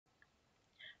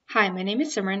Hi, my name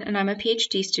is Simran, and I'm a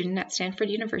PhD student at Stanford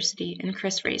University in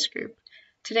Chris Ray's group.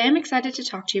 Today I'm excited to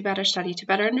talk to you about our study to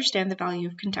better understand the value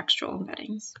of contextual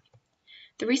embeddings.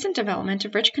 The recent development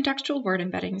of rich contextual word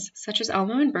embeddings, such as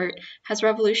Elmo and BERT, has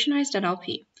revolutionized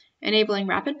NLP, enabling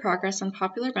rapid progress on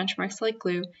popular benchmarks like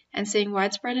GLUE and seeing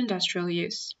widespread industrial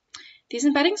use. These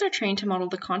embeddings are trained to model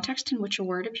the context in which a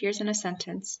word appears in a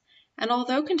sentence, and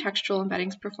although contextual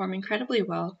embeddings perform incredibly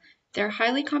well, they are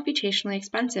highly computationally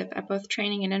expensive at both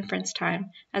training and inference time,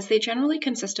 as they generally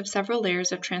consist of several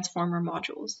layers of transformer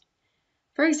modules.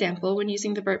 For example, when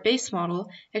using the BERT base model,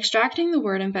 extracting the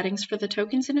word embeddings for the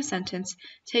tokens in a sentence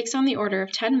takes on the order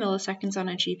of 10 milliseconds on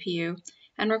a GPU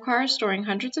and requires storing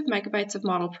hundreds of megabytes of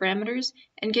model parameters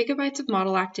and gigabytes of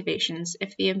model activations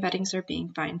if the embeddings are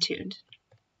being fine-tuned.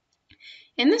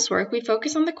 In this work, we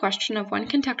focus on the question of when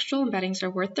contextual embeddings are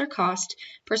worth their cost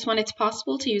versus when it's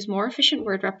possible to use more efficient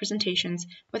word representations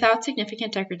without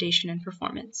significant degradation in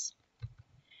performance.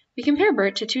 We compare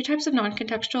BERT to two types of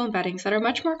non-contextual embeddings that are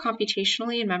much more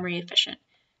computationally and memory efficient.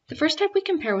 The first type we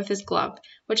compare with is GLOVE,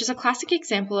 which is a classic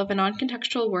example of a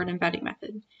non-contextual word embedding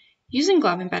method. Using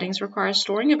GLOVE embeddings requires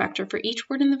storing a vector for each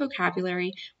word in the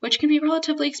vocabulary, which can be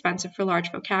relatively expensive for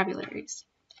large vocabularies.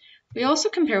 We also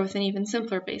compare with an even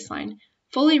simpler baseline,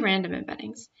 fully random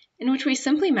embeddings, in which we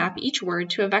simply map each word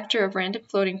to a vector of random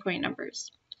floating point numbers.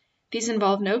 These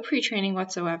involve no pre-training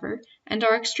whatsoever and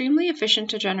are extremely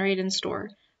efficient to generate and store,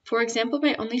 for example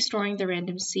by only storing the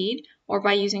random seed or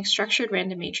by using structured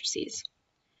random matrices.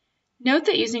 Note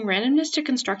that using randomness to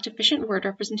construct efficient word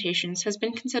representations has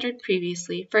been considered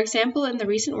previously, for example in the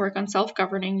recent work on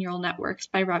self-governing neural networks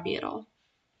by Ravi et al.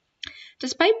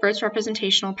 Despite BERT's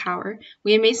representational power,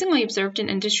 we amazingly observed in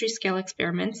industry-scale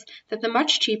experiments that the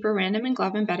much cheaper random and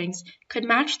GLOVE embeddings could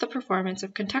match the performance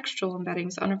of contextual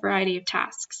embeddings on a variety of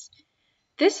tasks.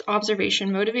 This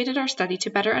observation motivated our study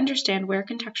to better understand where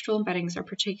contextual embeddings are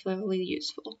particularly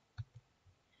useful.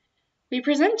 We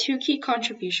present two key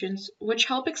contributions which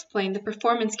help explain the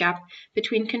performance gap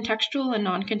between contextual and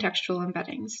non-contextual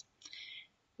embeddings.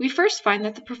 We first find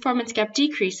that the performance gap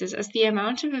decreases as the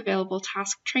amount of available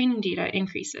task training data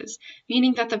increases,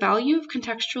 meaning that the value of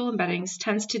contextual embeddings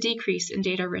tends to decrease in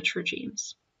data-rich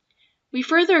regimes. We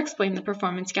further explain the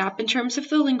performance gap in terms of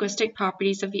the linguistic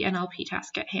properties of the NLP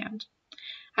task at hand.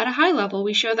 At a high level,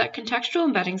 we show that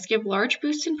contextual embeddings give large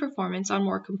boosts in performance on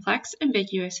more complex,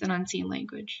 ambiguous, and unseen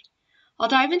language. I'll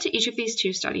dive into each of these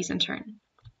two studies in turn.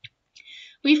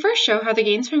 We first show how the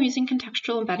gains from using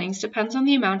contextual embeddings depends on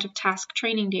the amount of task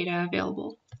training data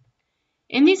available.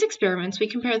 In these experiments, we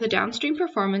compare the downstream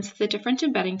performance of the different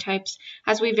embedding types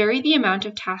as we vary the amount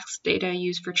of task data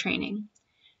used for training.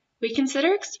 We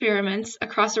consider experiments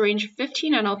across a range of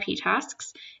 15 NLP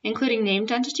tasks, including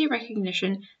named entity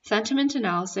recognition, sentiment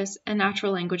analysis, and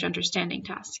natural language understanding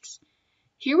tasks.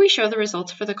 Here we show the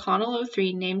results for the CONL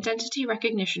 03 named entity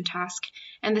recognition task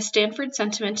and the Stanford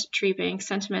Sentiment Tree Bank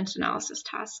sentiment analysis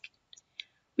task.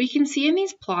 We can see in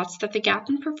these plots that the gap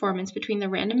in performance between the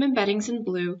random embeddings in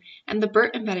blue and the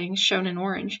BERT embeddings shown in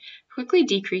orange quickly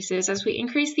decreases as we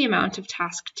increase the amount of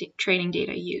task training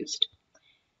data used.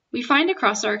 We find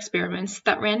across our experiments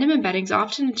that random embeddings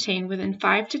often attain within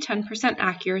 5 to 10%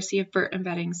 accuracy of BERT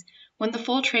embeddings when the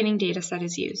full training dataset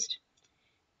is used.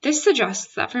 This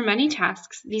suggests that for many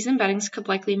tasks, these embeddings could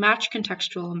likely match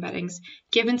contextual embeddings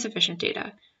given sufficient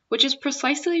data, which is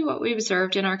precisely what we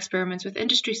observed in our experiments with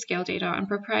industry-scale data on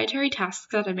proprietary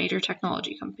tasks at a major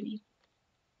technology company.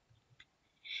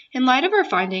 In light of our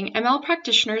finding, ML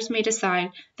practitioners may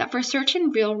decide that for certain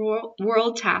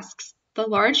real-world tasks, the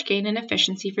large gain in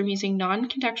efficiency from using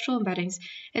non-contextual embeddings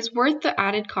is worth the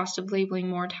added cost of labeling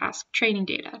more task training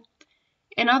data.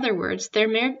 In other words, there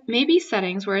may be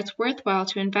settings where it's worthwhile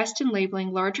to invest in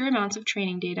labeling larger amounts of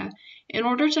training data in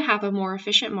order to have a more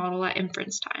efficient model at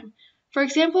inference time, for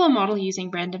example, a model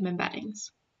using random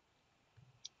embeddings.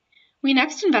 We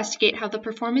next investigate how the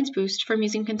performance boost from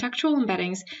using contextual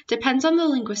embeddings depends on the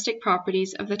linguistic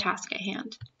properties of the task at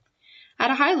hand.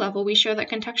 At a high level, we show that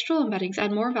contextual embeddings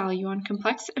add more value on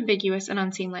complex, ambiguous, and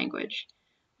unseen language.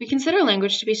 We consider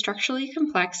language to be structurally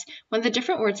complex when the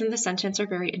different words in the sentence are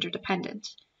very interdependent.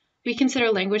 We consider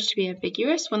language to be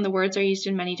ambiguous when the words are used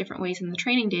in many different ways in the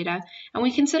training data, and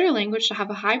we consider language to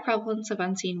have a high prevalence of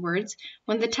unseen words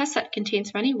when the test set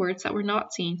contains many words that were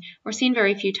not seen or seen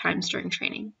very few times during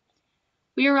training.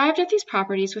 We arrived at these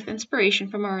properties with inspiration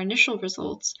from our initial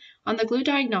results on the glue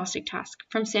diagnostic task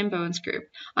from Sam Bowen's group,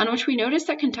 on which we noticed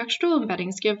that contextual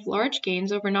embeddings give large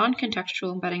gains over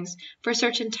non-contextual embeddings for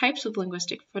certain types of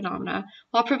linguistic phenomena,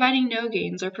 while providing no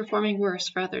gains or performing worse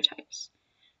for other types.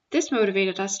 This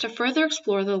motivated us to further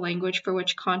explore the language for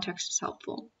which context is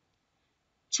helpful.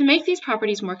 To make these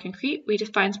properties more concrete, we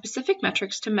define specific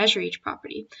metrics to measure each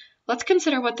property. Let's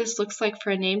consider what this looks like for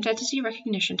a named entity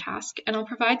recognition task, and I'll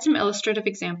provide some illustrative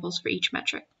examples for each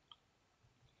metric.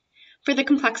 For the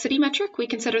complexity metric, we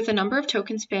consider the number of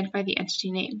tokens spanned by the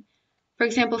entity name. For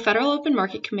example, Federal Open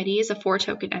Market Committee is a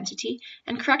 4-token entity,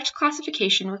 and correct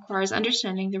classification requires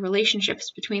understanding the relationships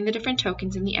between the different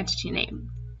tokens in the entity name.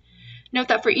 Note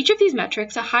that for each of these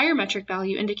metrics, a higher metric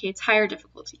value indicates higher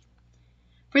difficulty.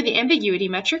 For the ambiguity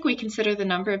metric, we consider the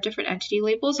number of different entity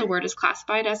labels a word is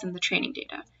classified as in the training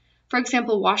data. For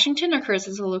example, Washington occurs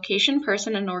as a location,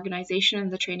 person, and organization in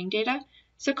the training data,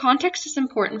 so context is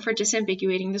important for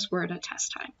disambiguating this word at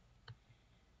test time.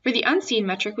 For the unseen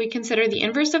metric, we consider the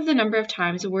inverse of the number of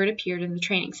times a word appeared in the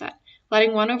training set,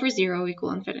 letting 1 over 0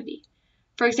 equal infinity.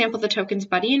 For example, the tokens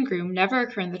buddy and groom never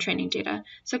occur in the training data,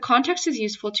 so context is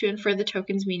useful to infer the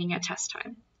token's meaning at test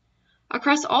time.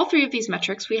 Across all three of these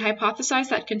metrics, we hypothesize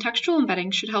that contextual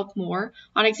embedding should help more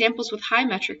on examples with high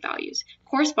metric values,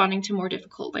 corresponding to more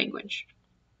difficult language.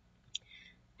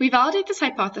 We validate this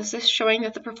hypothesis showing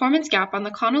that the performance gap on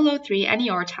the CONL 03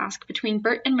 NER task between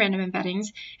BERT and random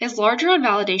embeddings is larger on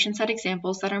validation set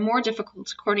examples that are more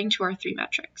difficult according to our three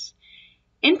metrics.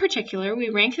 In particular, we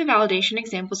rank the validation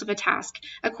examples of a task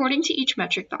according to each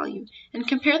metric value and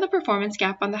compare the performance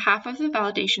gap on the half of the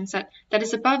validation set that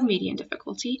is above median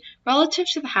difficulty relative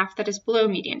to the half that is below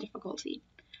median difficulty.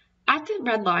 At the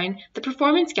red line, the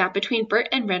performance gap between BERT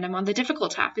and random on the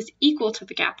difficult half is equal to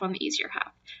the gap on the easier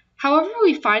half. However,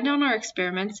 we find on our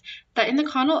experiments that in the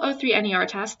CONL 03 NER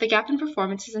task, the gap in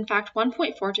performance is in fact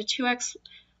 1.4 to 2x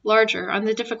larger on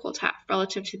the difficult half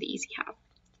relative to the easy half.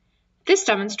 This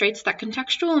demonstrates that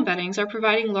contextual embeddings are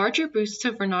providing larger boosts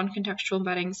over non-contextual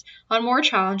embeddings on more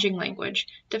challenging language,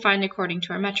 defined according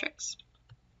to our metrics.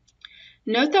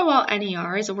 Note that while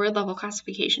NER is a word-level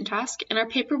classification task, in our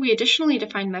paper we additionally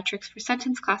define metrics for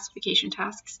sentence classification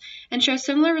tasks and show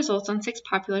similar results on 6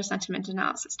 popular sentiment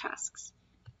analysis tasks.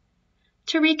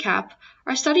 To recap,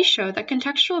 our studies show that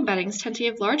contextual embeddings tend to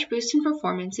give large boosts in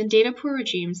performance in data-poor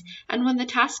regimes and when the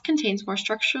task contains more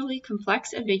structurally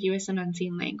complex, ambiguous, and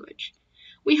unseen language.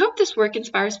 We hope this work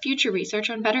inspires future research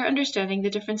on better understanding the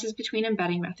differences between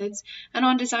embedding methods and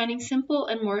on designing simple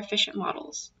and more efficient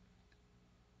models.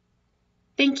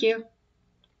 Thank you.